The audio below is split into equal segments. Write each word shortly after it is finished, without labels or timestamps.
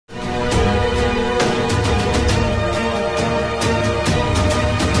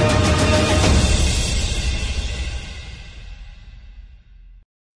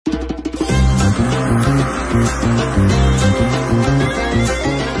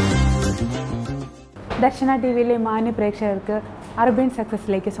ദർശന ടിവിയിലെ മാന്യ പ്രേക്ഷകർക്ക് അറബിയൻ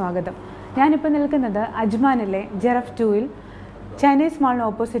സക്സസിലേക്ക് സ്വാഗതം. ഞാനിപ്പോൾ നിൽക്കുന്നത് അജ്മാനിലെ ജറഫ് 2-ൽ Chinese മാളിന്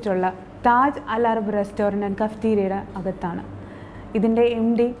ഓപ്പോസിറ്റുള്ള Taj Al Arab restaurant and കഫ്റ്റീരിയയുടെ അകത്താണ്. ഇതിൻ്റെ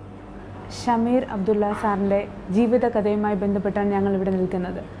MD ഷമീർ അബ്ദുള്ള സാറിൻ്റെ ജീവിതകഥയുമായി ബന്ധപ്പെട്ടാണ് ഞങ്ങളിവിടെ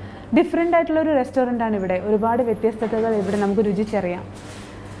നിൽക്കുന്നത്. ഡിഫറെൻ്റ് ആയിട്ടുള്ളൊരു റെസ്റ്റോറൻ്റാണ് ഇവിടെ. ഒരുപാട് വ്യത്യസ്തതകൾ ഇവിടെ നമുക്ക് രുചിച്ചറിയാം.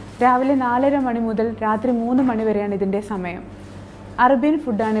 രാവിലെ 4:30 മണി മുതൽ രാത്രി 3 മണി വരെയാണ് ഇതിൻ്റെ സമയം. അറേബ്യൻ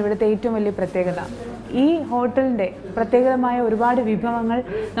ഫുഡാണ് ഇവിടുത്തെ ഏറ്റവും വലിയ പ്രത്യേകത. ഈ ഹോട്ടലിൻ്റെ പ്രത്യേകമായ ഒരുപാട് വിഭവങ്ങൾ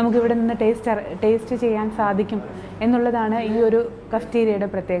നമുക്കിവിടെ നിന്ന് ടേസ്റ്റ് ചെയ്യാൻ സാധിക്കും എന്നുള്ളതാണ് ഈ ഒരു കഫ്റ്റീരിയയുടെ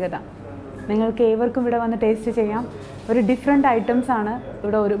പ്രത്യേകത. നിങ്ങൾക്ക് ഏവർക്കും ഇവിടെ വന്ന് ടേസ്റ്റ് ചെയ്യാം. ഒരു ഡിഫറെൻ്റ് ഐറ്റംസ് ആണ്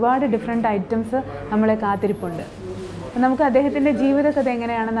ഇവിടെ. ഒരുപാട് ഡിഫറെൻ്റ് ഐറ്റംസ് നമ്മളെ കാത്തിരിപ്പുണ്ട്. നമുക്ക് അദ്ദേഹത്തിൻ്റെ ജീവിതകഥ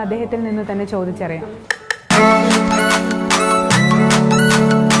എങ്ങനെയാണെന്ന് അദ്ദേഹത്തിൽ നിന്ന് തന്നെ ചോദിച്ചറിയാം.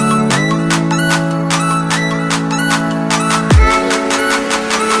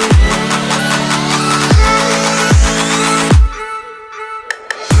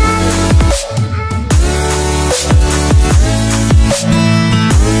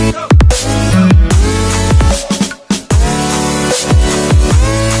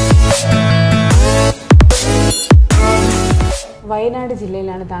 വയനാട്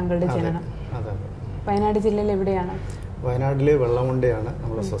ജില്ലയിലാണ് താങ്കളുടെ ജനനം. വയനാട് ജില്ലയിൽ എവിടെയാണ്? വയനാട്ടില് വെള്ളമുണ്ടയാണ്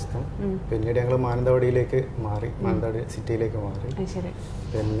നമ്മുടെ സ്വസ്ഥം. പിന്നീട് ഞങ്ങൾ മാനന്തവാടിയിലേക്ക് മാറി, മാനന്തവാടി സിറ്റിയിലേക്ക് മാറി.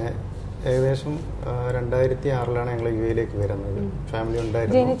 പിന്നെ ഏകദേശം 2006 ഞങ്ങൾ UAE വരുന്നത്. ഫാമിലി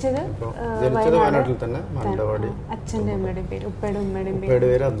ഉണ്ടായിരുന്നു. ജനിച്ചത് വയനാട്ടിൽ തന്നെ, മാനന്തവാടി. ഉപ്പയുടെ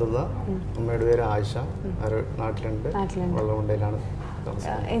പേര് അബ്ദുള്ള, ഉമ്മയുടെ പേര് ആയിഷ. നാട്ടിലുണ്ട്, വെള്ളമുണ്ടയിലാണ്.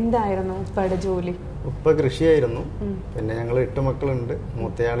 എന്തായിരുന്നു ഉപ്പയുടെ ജോലി? ഉപ്പ കൃഷിയായിരുന്നു. പിന്നെ ഞങ്ങൾ 8 മക്കളുണ്ട്.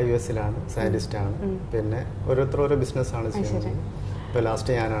 മൂത്തയാള് US-ലാണ്, സയന്റിസ്റ്റ് ആണ്. പിന്നെ ഓരോരുത്തർ ഓരോ ബിസിനസ്സാണ് ചെയ്യുന്നത്. ഇപ്പൊ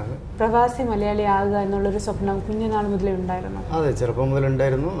ലാസ്റ്റ് ഞാനാണ്. പ്രവാസി മലയാളി ആകുക എന്നുള്ളൊരു സ്വപ്നം കുഞ്ഞുനാൾ മുതലേ ഉണ്ടായിരുന്നു? അതെ, ചെറുപ്പം മുതൽ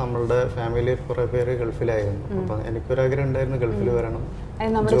ഉണ്ടായിരുന്നു. നമ്മളുടെ ഫാമിലി കുറെ പേര് ഗൾഫിലായിരുന്നു. അപ്പൊ എനിക്കൊരാഗ്രഹം ഉണ്ടായിരുന്നു ഗൾഫിൽ വരണം.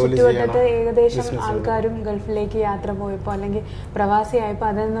 നമ്മുടെ ചുറ്റുവട്ടത്ത് ഏകദേശം ആൾക്കാരും ഗൾഫിലേക്ക് യാത്ര പോയപ്പോൾ അല്ലെങ്കിൽ പ്രവാസിയായപ്പോൾ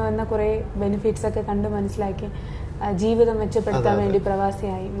അതിൽ നിന്ന് വന്ന കുറെ ബെനിഫിറ്റ്സ് ഒക്കെ കണ്ട് മനസ്സിലാക്കി ജീവിതം മെച്ചപ്പെടുത്താൻ വേണ്ടി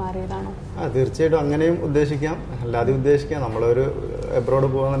പ്രവാസിയായി മാറിയതാണോ? തീർച്ചയായിട്ടും അങ്ങനെയും ഉദ്ദേശിക്കാം, അല്ലാതെ ഉദ്ദേശിക്കാം. നമ്മളൊരു എബ്രോഡ്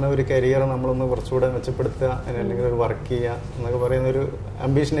പോകാൻ തന്നെ ഒരു കരിയർ നമ്മളൊന്ന് കുറച്ചുകൂടെ മെച്ചപ്പെടുത്തുക, അല്ലെങ്കിൽ ഒരു വർക്ക് ചെയ്യുക എന്നൊക്കെ പറയുന്ന ഒരു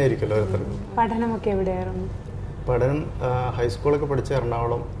അംബീഷൻ ആയിരിക്കുമല്ലോ ഓരോരുത്തർക്ക്. പഠനമൊക്കെ എവിടെയായിരുന്നു? പഠനം ഹൈസ്കൂളൊക്കെ പഠിച്ച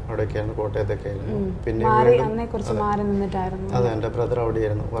എറണാകുളം അവിടെയൊക്കെയായിരുന്നു, കോട്ടയത്തൊക്കെ ആയിരുന്നു. പിന്നെ അതെ, എൻ്റെ ബ്രദർ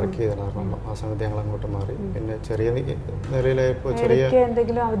അവിടെയായിരുന്നു വർക്ക് ചെയ്തിരുന്നു എറണാകുളം. ആ സമയത്ത് ഞങ്ങൾ അങ്ങോട്ട് മാറി. പിന്നെ ചെറിയ നിലയിലായപ്പോൾ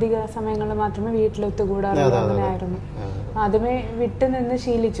എന്തെങ്കിലും അധിക സമയങ്ങളിൽ മാത്രമേ വീട്ടിലൊത്തുകൂടാറുള്ളൂ. ആദ്യമേ വിട്ട് നിന്ന്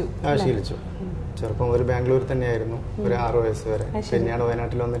ശീലിച്ചു. ചെറുപ്പം ഒരു ബാംഗ്ലൂർ തന്നെയായിരുന്നു ഒരു 6 വയസ്സ് വരെ. പിന്നെയാണ്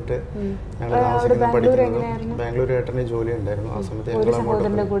വയനാട്ടിൽ വന്നിട്ട് ഞങ്ങൾ താമസിക്കുന്നത്, പഠിക്കുന്നത്. ബാംഗ്ലൂർ ഏട്ടന് ജോലി ഉണ്ടായിരുന്നു. ആ സമയത്ത്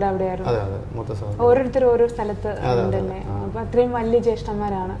അതെ അതെ, മൂത്ത സഹോദരൻ. ഓരോരുത്തർ ഓരോ സ്ഥലത്ത്. അത്രയും വലിയ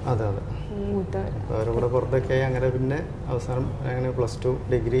ജ്യേഷ്ഠന്മാരാണ്. അതെ അതെ, അവരുടെ കൂടെ പുറത്തൊക്കെ ആയി. അങ്ങനെ പിന്നെ അവസാനം അങ്ങനെ +2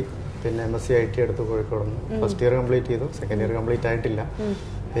 ഡിഗ്രി, പിന്നെ MSc IT എടുത്തു കോഴിക്കോട്. ഫസ്റ്റ് ഇയർ കംപ്ലീറ്റ് ചെയ്തു, സെക്കൻഡ് ഇയർ കംപ്ലീറ്റ് ആയിട്ടില്ല.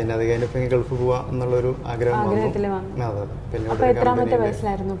 പിന്നെ അത് കഴിഞ്ഞപ്പോൾ ഗൾഫ് പോവാ എന്നുള്ളൊരു ആഗ്രഹം വന്നു. അതെ, പിന്നെ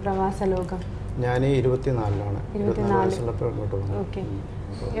പ്രവാസ ലോകം ഞാൻ 24ലാണ്. 24 വയസ്സുള്ളപ്പോൾ ഇങ്ങോട്ട് വന്നു.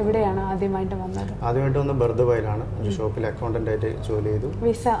 എവിടെയാണ് ആദ്യമായിട്ട് വന്നത്? ആദ്യമായിട്ട് വന്നത് ബർദുബായിലാണ്. ഒരു ഷോപ്പിൽ അക്കൗണ്ടന്റ് ആയിട്ട് ജോലി ചെയ്തു.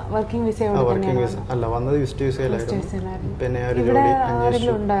 വർക്കിംഗ് വിസ അല്ല, വന്നത് വിസിറ്റ് വിസയിലായിരുന്നു. പിന്നെ ഒരു ജോലി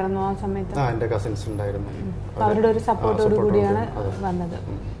എന്റെ കസിൻസ് ഉണ്ടായിരുന്നു. അവരുടെ ഒരു സപ്പോർട്ടോട് കൂടിയാണ് വന്നത്.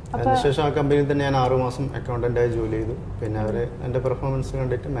 അതിനുശേഷം ആ കമ്പനിയിൽ തന്നെ ഞാൻ 6 മാസം അക്കൗണ്ടന്റായി ജോലി ചെയ്തു. പിന്നെ അവര് എന്റെ പെർഫോമൻസ്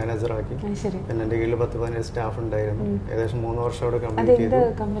കണ്ടിട്ട് മാനേജറാക്കി. പിന്നെ എന്റെ കീഴിൽ 10-15 സ്റ്റാഫ് ഉണ്ടായിരുന്നു. ഏകദേശം 3 വർഷം അവിടെ കംപ്ലീറ്റ് ചെയ്തു.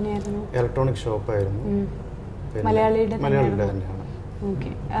 ഇലക്ട്രോണിക് ഷോപ്പായിരുന്നു. മലയാളിയുടെ തന്നെയാണ്.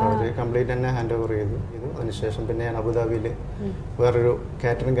 അവര് കംപ്ലീറ്റ് തന്നെ ഹാൻഡ് ഓവർ ചെയ്തു. അതിനുശേഷം പിന്നെ ഞാൻ അബുദാബിയിൽ വേറൊരു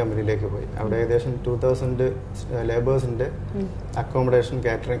കാറ്ററിംഗ് കമ്പനിയിലേക്ക് പോയി. അവിടെ ഏകദേശം 2000 ലേബേഴ്സിന്റെ അക്കോമഡേഷൻ,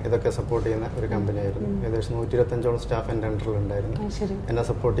 കാറ്ററിംഗ് ഇതൊക്കെ സപ്പോർട്ട് ചെയ്യുന്ന ഒരു കമ്പനിയായിരുന്നു. ഏകദേശം 125ഓളം സ്റ്റാഫ് എൻ്റെ അണ്ടറിൽ ഉണ്ടായിരുന്നു. എന്നെ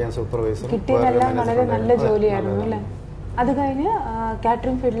സപ്പോർട്ട് ചെയ്യാൻ സൂപ്പർവൈസർ. അത് കഴിഞ്ഞ്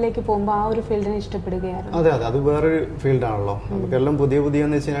കാറ്ററിംഗ് ഫീൽഡിലേക്ക് പോകുമ്പോൾ ആ ഒരു ഫീൽഡിനെ ഇഷ്ടപ്പെടുകയായിരുന്നു. അതെ അതെ, അത് വേറൊരു ഫീൽഡാണല്ലോ. നമുക്കെല്ലാം പുതിയ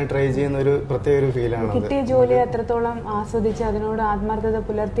എന്ന് വെച്ചാൽ ട്രൈ ചെയ്യുന്ന ഒരു പ്രത്യേക ഒരു ഫീലാണ്. കിട്ടിയ ജോലി അത്രത്തോളം ആസ്വദിച്ച് അതിനോട് ആത്മാർത്ഥത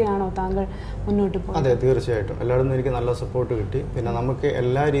പുലർത്തിയാണോ താങ്കൾ മുന്നോട്ട് പോകുന്നത്? അതെ, തീർച്ചയായിട്ടും. എല്ലായിടത്തും എനിക്ക് നല്ല സപ്പോർട്ട് കിട്ടി. പിന്നെ നമുക്ക്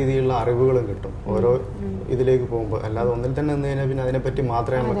എല്ലാ രീതിയിലുള്ള അറിവുകളും കിട്ടും ഓരോ ഇതിലേക്ക് പോകുമ്പോൾ. അല്ലാതെ ഒന്നിൽ തന്നെ നിന്ന് കഴിഞ്ഞാൽ പിന്നെ അതിനെപ്പറ്റി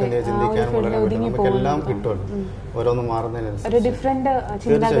മാത്രമേ നമുക്ക് ചിന്തിക്കാനും വളരെ പറ്റും. നമുക്ക് എല്ലാം കിട്ടുമല്ലോ ഓരോന്ന് മാറുന്നതിനനുസരിച്ച്.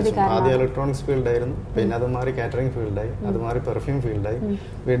 തീർച്ചയായിട്ടും ആദ്യം ഇലക്ട്രോണിക്സ് ഫീൽഡായിരുന്നു, പിന്നെ അത് മാറി കാറ്ററിംഗ് ഫീൽഡായി, അത് മാറി പെർഫ്യൂം ഫീൽഡായി.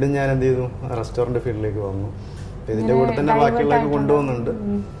 വീണ്ടും ഞാൻ എന്ത് ചെയ്തു, റെസ്റ്റോറന്റ് ഫീൽഡിലേക്ക് വന്നു. ഇതിന്റെ കൂടെ തന്നെ ബാക്കിയുള്ളതൊക്കെ കൊണ്ടുപോകുന്നുണ്ട്.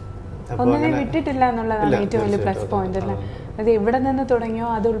 വിട്ടിട്ടില്ല എന്നുള്ളതാണ് ഏറ്റവും വലിയ പ്ലസ് പോയിന്റ് അല്ലേ? അത് എവിടെ നിന്ന് തുടങ്ങിയോ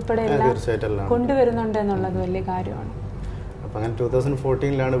അത് ഉൾപ്പെടെ എല്ലാം കൊണ്ടുവരുന്നുണ്ട് എന്നുള്ളത് വലിയ കാര്യമാണ്. അപ്പം അങ്ങനെ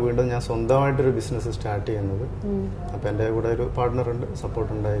 2014 വീണ്ടും ഞാൻ സ്വന്തമായിട്ടൊരു ബിസിനസ് സ്റ്റാർട്ട് ചെയ്യുന്നത്. അപ്പം എൻ്റെ കൂടെ ഒരു പാർട്ട്ണറുണ്ട്,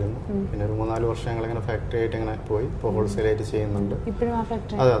 സപ്പോർട്ട് ഉണ്ടായിരുന്നു. പിന്നെ ഒരു 3-4 വർഷം ഞങ്ങളിങ്ങനെ ഫാക്ടറി ആയിട്ട് ഇങ്ങനെ പോയി. ഇപ്പോൾ ഹോൾസെയിലായിട്ട് ചെയ്യുന്നുണ്ട്.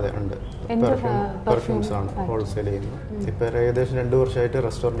 അതെ ഉണ്ട്. പെർഫ്യൂംസ് ആണ് ഹോൾസെയിൽ ചെയ്യുന്നത്. ഇപ്പം ഏകദേശം 2 വർഷമായിട്ട്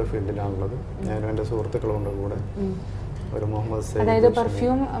റെസ്റ്റോറൻറ്റ് ഫീൽഡിലാണുള്ളത്. ഞാനും എൻ്റെ സുഹൃത്തുക്കളും ഉണ്ട് കൂടെ. ഒരു അതായത്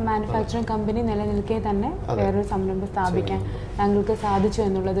പെർഫ്യൂം മാനുഫാക്ചറിംഗ് കമ്പനി നിലനിൽക്കെ തന്നെ വേറൊരു സംരംഭം സ്ഥാപിക്കാൻ താങ്കൾക്ക് സാധിച്ചു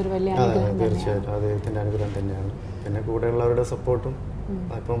എന്നുള്ളത് ഒരു വലിയ അനുഗ്രഹം. തീർച്ചയായിട്ടും അദ്ദേഹത്തിന്റെ അനുഗ്രഹം തന്നെയാണ്. പിന്നെ കൂടെയുള്ളവരുടെ സപ്പോർട്ടും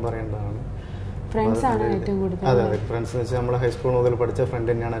ഇപ്പം പറയേണ്ടതാണ്. ഫ്രണ്ട്സ് ആണ് ഏറ്റവും കൂടുതൽ. അതെ അതെ, ഫ്രണ്ട്സ് എന്ന് വെച്ചാൽ നമ്മളെ ഹൈസ്കൂൾ മുതൽ പഠിച്ച ഫ്രണ്ട്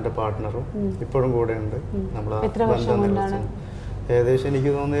തന്നെയാണ് എൻ്റെ പാർട്ട്ണറും. ഇപ്പോഴും കൂടെ ഉണ്ട്. ഏകദേശം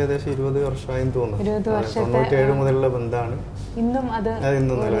എനിക്ക് തോന്നുന്നു ഏകദേശം 20 വർഷമായി തോന്നുന്നു. 97 മുതലുള്ള ബന്ധമാണ്. ഇന്നും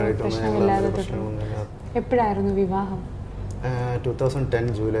എപ്പോഴായിരുന്നു വിവാഹം? 2010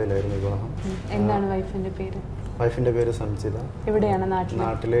 ജൂലൈയിലായിരുന്നു വിവാഹം. എന്താണ് വൈഫിന്റെ പേര്? വൈഫിന്റെ പേര് സംജിത. എവിടെയാണ്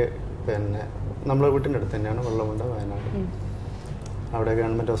നാട്ടില്? പിന്നെ നമ്മളെ വീട്ടിൻ്റെ അടുത്ത് തന്നെയാണ്, വെള്ളമുണ്ട, വയനാട്. അവിടെ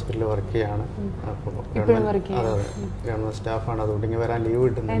ഗവൺമെന്റ് ഹോസ്പിറ്റലിൽ വർക്ക് ചെയ്യാണ്. അപ്പോൾ ഗവൺമെന്റ് സ്റ്റാഫാണ്. അതുകൊണ്ട് ഇങ്ങനെ വരാൻ ലീവ്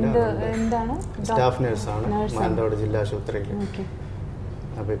കിട്ടുന്നില്ല. സ്റ്റാഫ് നഴ്സാണ് മാനന്തവാടി ജില്ലാ ആശുപത്രിയിൽ.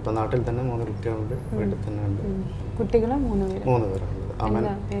 അപ്പോൾ ഇപ്പം നാട്ടിൽ തന്നെ 3 കുട്ടികളുണ്ട്, വീട്ടിൽ തന്നെ ഉണ്ട്. കുട്ടികൾ 3 പേരുണ്ട്. അമൻ,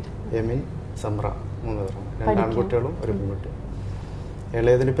 എമിൻ, സമറ 3 പേരാണ്. 2 ആൺകുട്ടികളും 1 പെൺകുട്ടി.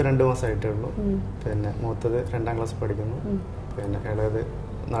 ഇളയതിനിപ്പോൾ 2 മാസമായിട്ടേ ഉള്ളൂ. പിന്നെ മൂത്തത് 2ാം ക്ലാസ് പഠിക്കുന്നു. പിന്നെ ഇളയത്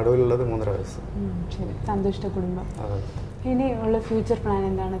നടുവിലുള്ളത് 3.5 വയസ്സ്. സന്തുഷ്ട കുടുംബം. ഇനി ഉള്ള ഫ്യൂച്ചർ പ്ലാൻ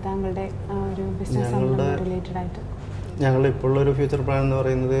എന്താണ് താങ്കളുടെ ഒരു ബിസിനസ് റിലേറ്റഡ് ആയിട്ട്? ഞങ്ങൾ ഇപ്പോൾ ഉള്ളൊരു ഫ്യൂച്ചർ പ്ലാൻ എന്ന്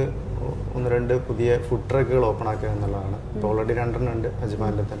പറയുന്നത് 1-2 പുതിയ ഫുഡ് ട്രക്കുകൾ ഓപ്പൺ ആക്കുക എന്നുള്ളതാണ്. ഇപ്പോൾ ഓൾറെഡി 2 ഉണ്ട്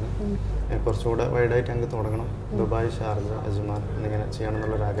അജ്മാനിൽ തന്നെ. കുറച്ചുകൂടെ വൈഡായിട്ട് ഞങ്ങൾക്ക് തുടങ്ങണം. ദുബായ്, ഷാർജ, അജ്മാൻ എന്നിങ്ങനെ ചെയ്യണം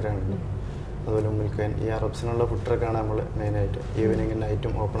എന്നുള്ളൊരു ആഗ്രഹമുണ്ട്. അതുപോലെ ഉമ്മിൽക്കൈൻ, ഈ അറബ്സിനുള്ള ഫുഡ് ട്രക്കാണ് നമ്മൾ മെയിനായിട്ട് ഈവനിങ്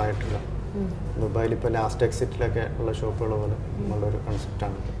നൈറ്റും ഓപ്പൺ ആയിട്ടുള്ള. ദുബായിൽ ഇപ്പോൾ ലാസ്റ്റ് എക്സിറ്റിലൊക്കെ ഉള്ള ഷോപ്പുകൾ പോലെ ഉള്ളൊരു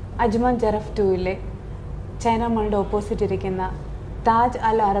കൺസെപ്റ്റാണ്. അജ്മാൻ ജറഫ് 2-ലെ ചൈന മാളിൻ്റെ ഓപ്പോസിറ്റ് ഇരിക്കുന്ന Taj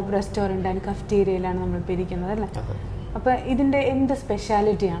Al Arab restaurant and കഫ്റ്റീരിയയിലാണ് നമ്മളിപ്പോൾ ഇരിക്കുന്നത് അല്ലേ? അപ്പോൾ ഇതിന്റെ എന്ത്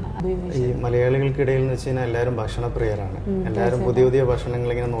സ്പെഷ്യാലിറ്റിയാണ്? ഈ മലയാളികൾക്കിടയിൽ എന്ന് വെച്ച് കഴിഞ്ഞാൽ എല്ലാവരും ഭക്ഷണപ്രിയരാണ്. എല്ലാവരും പുതിയ പുതിയ ഭക്ഷണങ്ങൾ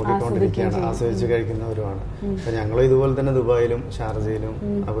ഇങ്ങനെ നോക്കിക്കൊണ്ടിരിക്കുകയാണ്, ആസ്വദിച്ച് കഴിക്കുന്നവരുമാണ്. അപ്പോൾ ഞങ്ങളും ഇതുപോലെ തന്നെ ദുബായിലും ഷാർജയിലും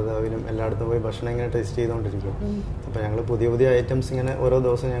അബുദാബിയിലും എല്ലായിടത്തും പോയി ഭക്ഷണം ഇങ്ങനെ ടേസ്റ്റ് ചെയ്തുകൊണ്ടിരിക്കും. അപ്പോൾ ഞങ്ങൾ പുതിയ പുതിയ ഐറ്റംസ് ഇങ്ങനെ ഓരോ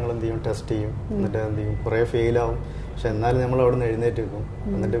ദിവസം ഞങ്ങൾ എന്ത് ചെയ്യും, ടെസ്റ്റ് ചെയ്യും. എന്നിട്ട് എന്ത് ചെയ്യും, കുറേ ഫെയിലാവും. പക്ഷെ എന്നാലും നമ്മൾ അവിടെ നിന്ന് എഴുന്നേറ്റ് വെക്കും,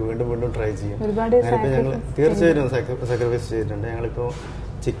 എന്നിട്ട് വീണ്ടും വീണ്ടും ട്രൈ ചെയ്യും. ഞാനിപ്പോൾ ഞങ്ങൾ തീർച്ചയായിട്ടും സാക്രിഫൈസ് ചെയ്തിട്ടുണ്ട്. ഞങ്ങളിപ്പോൾ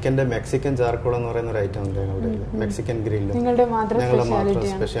ചിക്കൻ്റെ മെക്സിക്കൻ ചാർക്കോൾ എന്ന് പറയുന്ന ഒരു ഐറ്റം ഉണ്ട് ഞങ്ങളുടെ മെക്സിക്കൻ ഗ്രില്ല്. ഞങ്ങളുടെ മാത്രം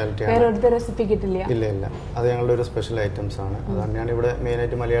സ്പെഷ്യാലിറ്റിയാണ്. ഇല്ല, അത് ഞങ്ങളുടെ ഒരു സ്പെഷ്യൽ ഐറ്റംസ് ആണ്. അത് തന്നെയാണ് ഇവിടെ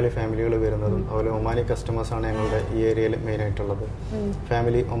മെയിനായിട്ട് മലയാളി ഫാമിലികൾ വരുന്നതും. അതുപോലെ ഒമാനി കസ്റ്റമേഴ്സാണ് ഞങ്ങളുടെ ഈ ഏരിയയിൽ മെയിനായിട്ടുള്ളത്.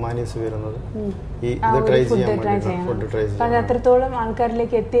 ഫാമിലി ഒമാനീസ് വരുന്നത് ഈ ഇത് ട്രൈ ചെയ്യാൻ വേണ്ടി, ഫുഡ് ട്രൈ ചെയ്യാൻ. അത്രത്തോളം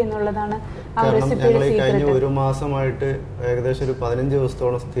ആൾക്കാരിലേക്ക് എത്തി എന്നുള്ളതാണ്. കാരണം ഞങ്ങൾ ഈ കഴിഞ്ഞ 1 മാസമായിട്ട് ഏകദേശം ഒരു 15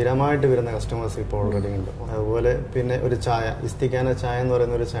 ദിവസത്തോളം സ്ഥിരമായിട്ട് വരുന്ന കസ്റ്റമേഴ്സ് ഇപ്പോൾ ഓൾറെഡി ഉണ്ട്. അതുപോലെ പിന്നെ ഒരു ചായ, ഇസ്തിക്കാന ചായ എന്ന് പറയുന്ന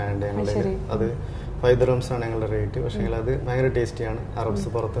ഒരു ചായ ഉണ്ട് ഞങ്ങളുടെ. അത് 5 dirhams ആണ് ഞങ്ങളുടെ റേറ്റ്. പക്ഷേ അത് ഭയങ്കര ടേസ്റ്റിയാണ്. അറബ്സ്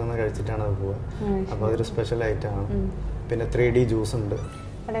പുറത്ത് നിന്ന് കഴിച്ചിട്ടാണ് അത് പോവുക. അപ്പോൾ അതൊരു സ്പെഷ്യൽ ഐറ്റമാണ്. പിന്നെ 3D ജ്യൂസ് ഉണ്ട്.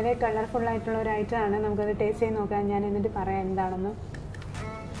 വളരെ കളർഫുൾ ആയിട്ടുള്ള ഒരു ഐറ്റം ആണ്. നമുക്കത് ടേസ്റ്റ് ചെയ്ത് നോക്കാം. ഞാൻ എന്നിട്ട് പറയാം എന്താണെന്ന്.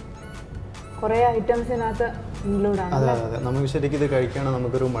 കുറേ ഐറ്റംസ് ഇതിനകത്ത് ഇൻക്ലൂഡ് ആണ്. അതെ, നമുക്ക് ശരിക്കും ഇത് കഴിക്കുകയാണെങ്കിൽ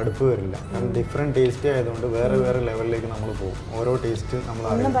നമുക്കൊരു മടുപ്പ് വരില്ല. കാരണം ഡിഫറെൻറ്റ് ടേസ്റ്റ് ആയതുകൊണ്ട് വേറെ ലെവലിലേക്ക് നമ്മൾ പോകും. ഓരോ ടേസ്റ്റ് നമ്മൾ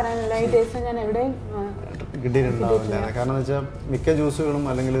ഒന്നും പറയാനില്ല. ഈ ടേസ്റ്റ് ഞാൻ എവിടെയും കിട്ടിയിട്ടുണ്ടാവില്ല. കാരണം എന്ന് വെച്ചാൽ മിക്ക ജ്യൂസുകളും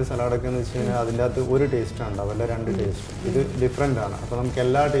അല്ലെങ്കിൽ സലാഡൊക്കെ എന്ന് വെച്ച് കഴിഞ്ഞാൽ അതിൻ്റെ അകത്ത് ഒരു ടേസ്റ്റ് ഉണ്ടാവില്ല, 2 ടേസ്റ്റ്. ഇത് ഡിഫറെൻ്റ് ആണ്. അപ്പോൾ നമുക്ക്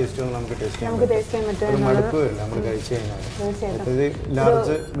എല്ലാ ടേസ്റ്റുകളും നമുക്ക് ടേസ്റ്റ് ചെയ്യാൻ പറ്റും. ഒരു മടുപ്പ് വരില്ല നമ്മൾ കഴിച്ചു കഴിഞ്ഞാൽ. ഇത്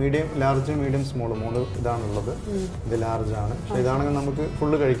ലാർജ് മീഡിയം സ്മോൾ 3 ഇതാണുള്ളത്. ഇത് ലാർജ് ആണ്. പക്ഷേ ഇതാണെങ്കിൽ നമുക്ക്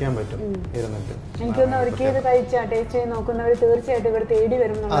ഫുള്ള് കഴിക്കാൻ പറ്റും ഇരുന്നിട്ട്. എനിക്കൊന്ന് ഒരിക്കലും ഇത് കഴിച്ചാൽ ടേസ്റ്റ് ചെയ്ത് നോക്കുന്നവർ തീർച്ചയായിട്ടും ഇവിടെ തേടി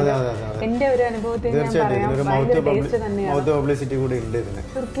വരും. എന്റെ ഒരു അനുഭവത്തിൽ മൗത്ത് പബ്ലിസിറ്റി കൂടി ഉണ്ട് ഇതിന്.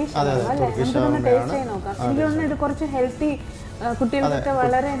 എനിക്ക് തോന്നുന്നു ഇത് കുറച്ച് ഹെൽത്തി കുട്ടികൾക്ക്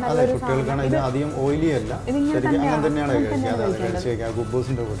വളരെ നല്ലൊരു കുട്ടികൾക്കാണ്. ഇത് അധികം ഓയിലി അല്ല, ശരിക്കും അങ്ങനെ തന്നെയാണ് കഴിക്കുക.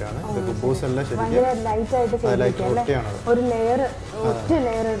 ഗുബൂസിന്റെ കൂടെയാണ് ഇത്. ഗുബൂസ് അല്ല, ശരിക്കും ലൈറ്റ് റൊട്ടിയാണ്. ഒരു ലെയർ, ഒറ്റ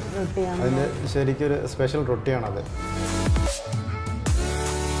ലെയർ റൊട്ടിയാണ്. അതിന്റെ ശരിക്കും ഒരു സ്പെഷ്യൽ റൊട്ടിയാണത്.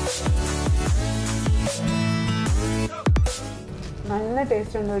 നല്ല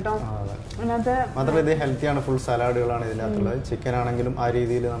ടേസ്റ്റ് ഉണ്ട് കേട്ടോ. മാത്രമല്ല ഇത് ഹെൽത്തിയാണ്. ഫുൾ സലാഡുകളാണ് ഇതിനകത്തുള്ളത്. ചിക്കൻ ആണെങ്കിലും ആ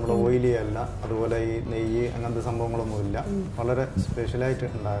രീതിയിൽ നമ്മൾ ഓയിലി അല്ല. അതുപോലെ ഈ നെയ്യ് അങ്ങനത്തെ സംഭവങ്ങളൊന്നും ഇല്ല. വളരെ സ്പെഷ്യലായിട്ട്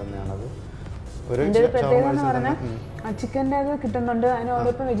ഉണ്ടാകുന്നതാണത്. ഒരു പ്രത്യേകത എന്ന് പറഞ്ഞാൽ ചിക്കൻ്റെ അത് കിട്ടുന്നുണ്ട്.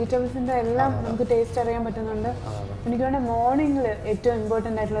 അതിനോടൊപ്പം വെജിറ്റബിൾസിന്റെ എല്ലാം നമുക്ക് ടേസ്റ്റ് അറിയാൻ പറ്റുന്നുണ്ട്. എനിക്ക് വേണ്ട മോർണിംഗിൽ ഏറ്റവും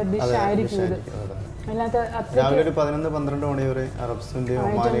ഇമ്പോർട്ടൻ്റ് ആയിട്ടുള്ള ഡിഷ് ആയിരിക്കും ഇത്. രാവിലെ ഒരു 11-12 മണി വരെ അറബ്സിന്റെയും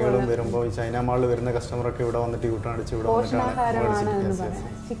ഒമാനികളും വരുമ്പോൾ ഈ ചൈന മാളിൽ വരുന്ന കസ്റ്റമറൊക്കെ ഇവിടെ വന്നിട്ട് യൂട്ടടിച്ച് ഇവിടെ വന്നിട്ടാണ്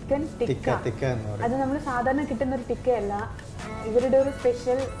ചിക്കൻ ടിക്ക എന്ന് പറയും. അത് നമ്മൾ സാധാരണ കിട്ടുന്ന ഒരു ടിക്കയല്ല. ഇവരുടെ ഒരു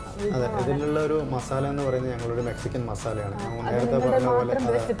സ്പെഷ്യൽ അതെ ഇതിലുള്ള ഒരു മസാല എന്ന് പറയുന്നത് ഞങ്ങളൊരു മെക്സിക്കൻ മസാലയാണ്. നേരത്തെ പറഞ്ഞ പോലെ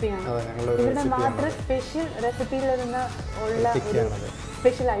ഇവരുടെ മാത്രം സ്പെഷ്യൽ റെസിപ്പിയിൽ നിന്ന് ഉള്ള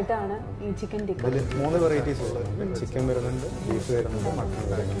സ്പെഷ്യൽ ആയിട്ടാണ് ഈ ചിക്കൻ ടിക്ക. ഇതിൽ 3 വെറൈറ്റീസ് ഉള്ളത്. ചിക്കൻ വരുന്നുണ്ട്, ബീഫ് വരുന്നുണ്ട്, മട്ടൺ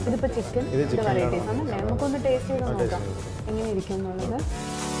വരുന്നുണ്ട്. ഇതിപ്പോ ചിക്കൻ വെറൈറ്റീസ് ആണ്. നമുക്കൊന്ന് ടേസ്റ്റ് ചെയ്ത് നോക്കാം എങ്ങനെ ഇരിക്കും എന്നുള്ളത്.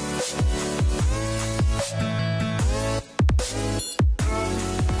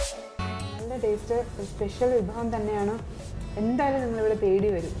 നല്ല ടേസ്റ്റ്, സ്പെഷ്യൽ വിഭവം തന്നെയാണ്. എന്തായാലും നിങ്ങളിവിടെ തേടി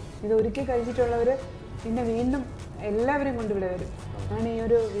വരും. ഇത് ഒരിക്കൽ കഴിച്ചിട്ടുള്ളവർ പിന്നെ വീണ്ടും എല്ലാവരെയും കൊണ്ട് ഇവിടെ വരും. അങ്ങനെ ഈ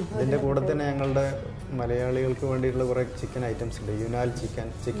ഒരു വിഭവം. ഇതിൻ്റെ കൂടെ തന്നെ ഞങ്ങളുടെ മലയാളികൾക്ക് വേണ്ടിയിട്ടുള്ള കുറേ ചിക്കൻ ഐറ്റംസ് ഉണ്ട്. യുനാൽ ചിക്കൻ,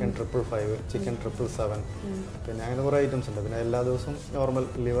 ചിക്കൻ 555, ചിക്കൻ 777, പിന്നെ അങ്ങനെ കുറേ ഐറ്റംസ് ഉണ്ട്. പിന്നെ എല്ലാ ദിവസവും നോർമൽ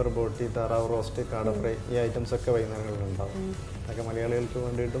ലിവർ ബോട്ടി, താറാവ് റോസ്റ്റ്, കാട ഫ്രൈ, ഈ ഐറ്റംസ് ഒക്കെ വൈകുന്നേരങ്ങളിൽ ഉണ്ടാവും. അതൊക്കെ മലയാളികൾക്ക്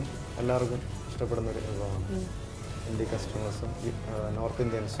വേണ്ടിയിട്ടും എല്ലാവർക്കും ഇഷ്ടപ്പെടുന്ന ഒരു വിഭവമാണ്. ഇന്ത്യൻ കസ്റ്റമേഴ്സും നോർത്ത്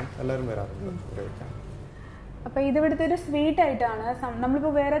ഇന്ത്യൻസും എല്ലാവരും വരാറുണ്ട് ഉപയോഗിക്കാൻ. അപ്പോൾ ഇതിവിടുത്തെ ഒരു സ്വീറ്റ് ആയിട്ടാണ്.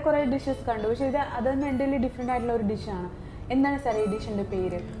 നമ്മളിപ്പോൾ വേറെ കുറേ ഡിഷസ് കണ്ടു, പക്ഷേ ഇത് അതൊന്നും എൻ്റെ ഡിഫറെൻ്റ് ആയിട്ടുള്ള ഒരു ഡിഷാണ്. എന്താണ് സാർ ഈ ഡിഷിൻ്റെ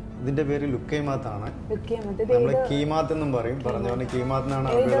പേര്? ഇതിന്റെ പേര് ലുക്കൈമാത്താണ്. നമ്മൾ കീമാത്ത് എന്നും പറയും. പറഞ്ഞ പോലെ കീമാത്ത് എന്നാണ്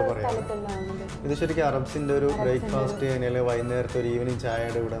അറബികൾ പറയുന്നത്. ഇത് ശരിക്കും അറബ്സിന്റെ ഒരു ബ്രേക്ക്ഫാസ്റ്റ് അല്ലെങ്കിൽ വൈകുന്നേരത്തെ ഒരു ഈവനിങ്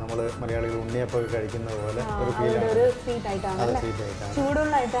ചായയുടെ കൂടെ നമ്മൾ മലയാളികൾ ഉണ്ണിയപ്പൊക്കെ കഴിക്കുന്ന പോലെ ഒരു ഫീലാണ്. അതെ, സ്വീറ്റ് ആയിട്ടാണ്. അതെ,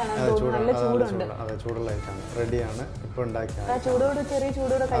 ചൂടുള്ളതായിട്ടാണ്. റെഡിയാണ്, ഇപ്പൊ ഉണ്ടാക്കിയാണ്. ചൂടോട് ചെറിയ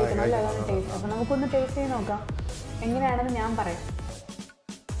ചൂടോടെ കഴിക്കണം അല്ലേ? അതാണ് ടേസ്റ്റ്. അപ്പൊ നമുക്കൊന്ന് ടേസ്റ്റ് ചെയ്ത് നോക്കാം എങ്ങനെയാണെന്ന് ഞാൻ പറയാം.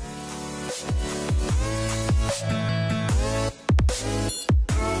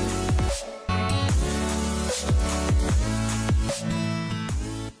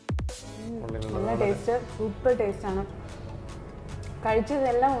 നല്ല ടേസ്റ്റ്, സൂപ്പർ ടേസ്റ്റ് ആണ്.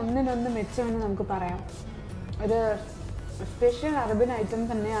 കഴിച്ചതെല്ലാം ഒന്നിനൊന്ന് മെച്ചമെന്ന് നമുക്ക് പറയാം. ഒരു സ്പെഷ്യൽ അറബിൻ ഐറ്റം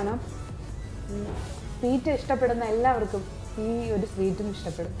തന്നെയാണ്. സ്വീറ്റ് ഇഷ്ടപ്പെടുന്ന എല്ലാവർക്കും ഈ ഒരു സ്വീറ്റും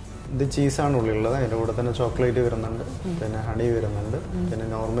ഇഷ്ടപ്പെടും. ഇത് ചീസാണ് ഉള്ളിലുള്ളത്. അതിൻ്റെ കൂടെ തന്നെ ചോക്ലേറ്റ് വരുന്നുണ്ട്, പിന്നെ ഹണി വരുന്നുണ്ട്, പിന്നെ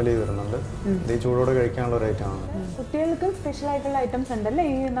നോർമലി വരുന്നുണ്ട്. ഇത് ചൂടോടെ കഴിക്കാനുള്ള ഒരു ഐറ്റം ആണ്. കുട്ടികൾക്ക് സ്പെഷ്യൽ ആയിട്ടുള്ള ഐറ്റംസ് ഉണ്ടല്ലേ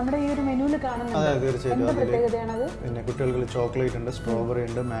ഈ നമ്മുടെ ഈ ഒരു മെനുവിൽ കാണുന്നത്? അതെ, തീർച്ചയായിട്ടും. പിന്നെ കുട്ടികൾക്ക് ചോക്ലേറ്റ് ഉണ്ട്, സ്ട്രോബെറി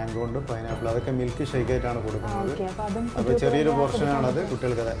ഉണ്ട്, മാംഗോ ഉണ്ട്, പൈനാപ്പിൾ, അതൊക്കെ മിൽക്ക് ഷേക്ക് ആയിട്ടാണ് കൊടുക്കുന്നത്. അപ്പോൾ ചെറിയൊരു പോർഷനാണത്.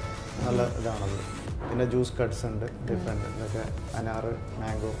 കുട്ടികൾക്ക് നല്ല ഇതാണത്. പിന്നെ ജ്യൂസ് കട്ട്സ് ഉണ്ട്, ഡിഫറെൻറ്റ്. ഇതൊക്കെ അനാറ്,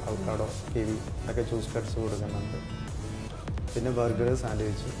 മാംഗോ, അവക്കാഡോ, കിവി ഒക്കെ ജ്യൂസ് കട്ട്സ് കൊടുക്കുന്നുണ്ട്. പിന്നെ ബർഗർ,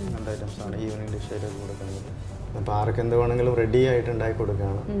 സാൻഡ്വിച്ച്, അങ്ങനത്തെ ഐറ്റംസാണ് ഈവനിങ് ഡിഷായിട്ട് കൊടുക്കുന്നത്. അപ്പോൾ ആർക്ക് എന്ത് വേണമെങ്കിലും റെഡി ആയിട്ട് ഉണ്ടാക്കി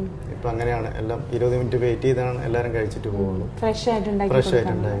കൊടുക്കുകയാണ്. ഇപ്പം അങ്ങനെയാണ്. എല്ലാം 20 മിനിറ്റ് വെയിറ്റ് ചെയ്താണ് എല്ലാവരും കഴിച്ചിട്ട് പോകുള്ളൂ. ഫ്രഷ് ആയിട്ട്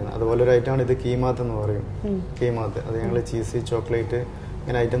ഉണ്ടാക്കുന്നത്. അതുപോലെ ഒരു ഐറ്റമാണ് ഇത് കീമാത്ത് എന്ന് പറയും. കീമാത്ത് അത് ഞങ്ങൾ ചീസ്, ചോക്ലേറ്റ്,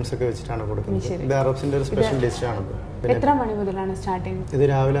 ഇങ്ങനെ ഐറ്റംസ് ഒക്കെ വെച്ചിട്ടാണ് കൊടുക്കുന്നത്. ഇത് അറബ്സിന്റെ ഒരു സ്പെഷ്യൽ ഡിഷാണത്. എത്ര മണി മുതലാണ് സ്റ്റാർട്ടിങ്? ഇത്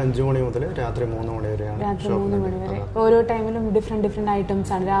രാവിലെ 5 മണി മുതൽ രാത്രി 3 മണി വരെയാണ്. ഓരോ ടൈമിലും ഡിഫറെന്റ്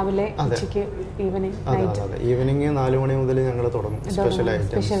ഐറ്റംസ് ആണ്. രാവിലെ, ഉച്ചയ്ക്ക്, ഈവനിങ്. ഈവനിങ് 4 മണി മുതൽ ഞങ്ങൾ തുടങ്ങും സ്പെഷ്യൽ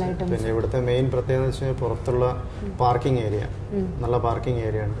ഐറ്റംസ്. പിന്നെ ഇവിടുത്തെ മെയിൻ പ്രത്യേകത എന്ന് വെച്ചാൽ പുറത്തുള്ള പാർക്കിംഗ് ഏരിയ, നല്ല പാർക്കിംഗ്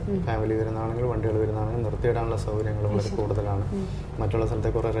ഏരിയ ഉണ്ട്. ഫാമിലി വരുന്നതാണെങ്കിൽ, വണ്ടികൾ വരുന്നതാണെങ്കിൽ നിർത്തിയിടാനുള്ള സൗകര്യങ്ങൾ വളരെ കൂടുതലാണ്. മറ്റുള്ള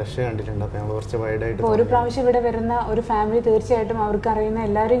സ്ഥലത്തെ കുറെ റഷ് കണ്ടിട്ടുണ്ട്. അപ്പോൾ ഞങ്ങൾ കുറച്ച് വൈഡായിട്ട് ഒരു പ്രാവശ്യം ഇവിടെ വരുന്ന ഒരു ഫാമിലി തീർച്ചയായിട്ടും അവർക്ക് അറിയുന്ന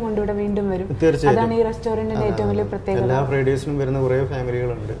എല്ലാവരെയും കൊണ്ട് ഇവിടെ വീണ്ടും വരും. അതാണ് ഈ റെസ്റ്റോറന്റിന്റെ ഏറ്റവും വലിയ പ്രത്യേകത. എല്ലാ ഫ്രൈഡേസിനും വരുന്ന കുറേ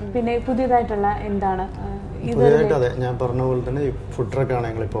ഫാമിലികളുണ്ട്. പിന്നെ പുതിയതായിട്ടുള്ള എന്താണ് പുതിയതായിട്ട്? അതെ, ഞാൻ പറഞ്ഞ പോലെ തന്നെ ഈ ഫുഡ് ട്രക്കാണ്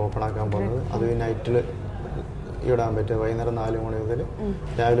ഞങ്ങളിപ്പോൾ ഓപ്പൺ ആക്കാൻ പോകുന്നത്. അത് നൈറ്റിൽ ഇടാൻ പറ്റും. വൈകുന്നേരം 4 മണി മുതൽ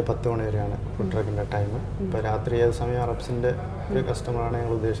രാവിലെ 10 മണി വരെയാണ് ഫുഡ് ട്രക്കിൻ്റെ ടൈം. ഇപ്പോൾ രാത്രി ഏത് സമയം അറബ്സിൻ്റെ ഒരു കസ്റ്റമറാണ്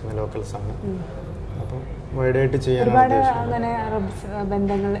ഞങ്ങൾ ഉദ്ദേശിക്കുന്നത്, ലോക്കൽസാണ്. അപ്പം വൈഡായിട്ട് ചെയ്യാനാണ്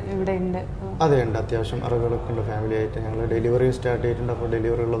ബന്ധങ്ങൾ ഇവിടെ ഉണ്ട്. അതെ, ഉണ്ട്. അത്യാവശ്യം അറബുകളൊക്കെ ഉണ്ട് ഫാമിലി ആയിട്ട്. ഞങ്ങൾ ഡെലിവറി സ്റ്റാർട്ട് ചെയ്തിട്ടുണ്ട്. അപ്പോൾ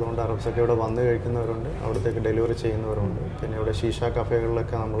ഡെലിവറി ഉള്ളതുകൊണ്ട് അറബ്സൊക്കെ ഇവിടെ വന്ന് കഴിക്കുന്നവരുണ്ട്, അവിടത്തേക്ക് ഡെലിവറി ചെയ്യുന്നവരുണ്ട്. പിന്നെ ഇവിടെ ഷീഷ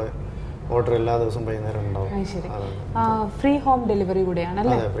കഫേകളിലൊക്കെ നമ്മൾ ഓർഡർ എല്ലാ ദിവസവും വൈകുന്നേരം ഉണ്ടാവും. ഫ്രീ ഹോം ഡെലിവറി കൂടിയാണ്.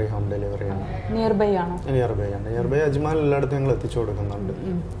 അതെ, ഫ്രീ ഹോം ഡെലിവറിയാണ്. നിയർ ബൈ ആണ്. നിയർ ബൈ അജ്മാൻ എല്ലായിടത്തും ഞങ്ങൾ എത്തിച്ചു കൊടുക്കുന്നുണ്ട്.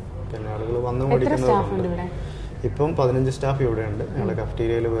 പിന്നെ ആളുകൾ വന്ന് മേടിക്കുന്നവരുണ്ട്. ഇപ്പം 15 സ്റ്റാഫ് ഇവിടെ ഉണ്ട്. ഞങ്ങളുടെ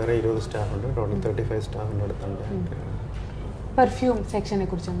കഫ്റ്റീരിയയിൽ വേറെ 20 സ്റ്റാഫ് ഉണ്ട്. ടോട്ടൽ 35 സ്റ്റാഫിൻ്റെ അടുത്തുണ്ട്. പെർഫ്യൂം സെക്ഷനെ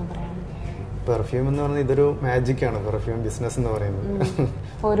കുറിച്ചൊന്ന് പറയാം. പെർഫ്യൂം എന്ന് പറഞ്ഞാൽ ഇതൊരു മാജിക്കാണ്. പെർഫ്യൂം ബിസിനസ് എന്ന് പറയുന്നത്.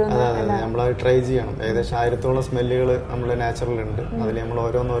 അതെ, നമ്മളത് ട്രൈ ചെയ്യണം. ഏകദേശം 1000-ഓളം സ്മെല്ലുകൾ നമ്മുടെ നാച്ചുറൽ ഉണ്ട്. അതിൽ നമ്മൾ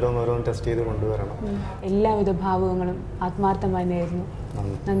ഓരോന്നോരോന്ന് ടെസ്റ്റ് ചെയ്ത് കൊണ്ടുവരണം. എല്ലാവിധ ഭാവങ്ങളും ആത്മാർത്ഥമായി നേരുന്നു.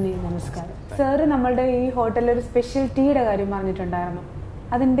 നന്ദി, നമസ്കാരം. സാറ് നമ്മളുടെ ഈ ഹോട്ടലിൽ ഒരു സ്പെഷ്യൽ ടീയുടെ കാര്യം പറഞ്ഞിട്ടുണ്ടായിരുന്നു.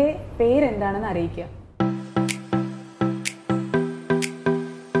 അതിൻ്റെ പേരെന്താണെന്ന് അറിയിക്കുക.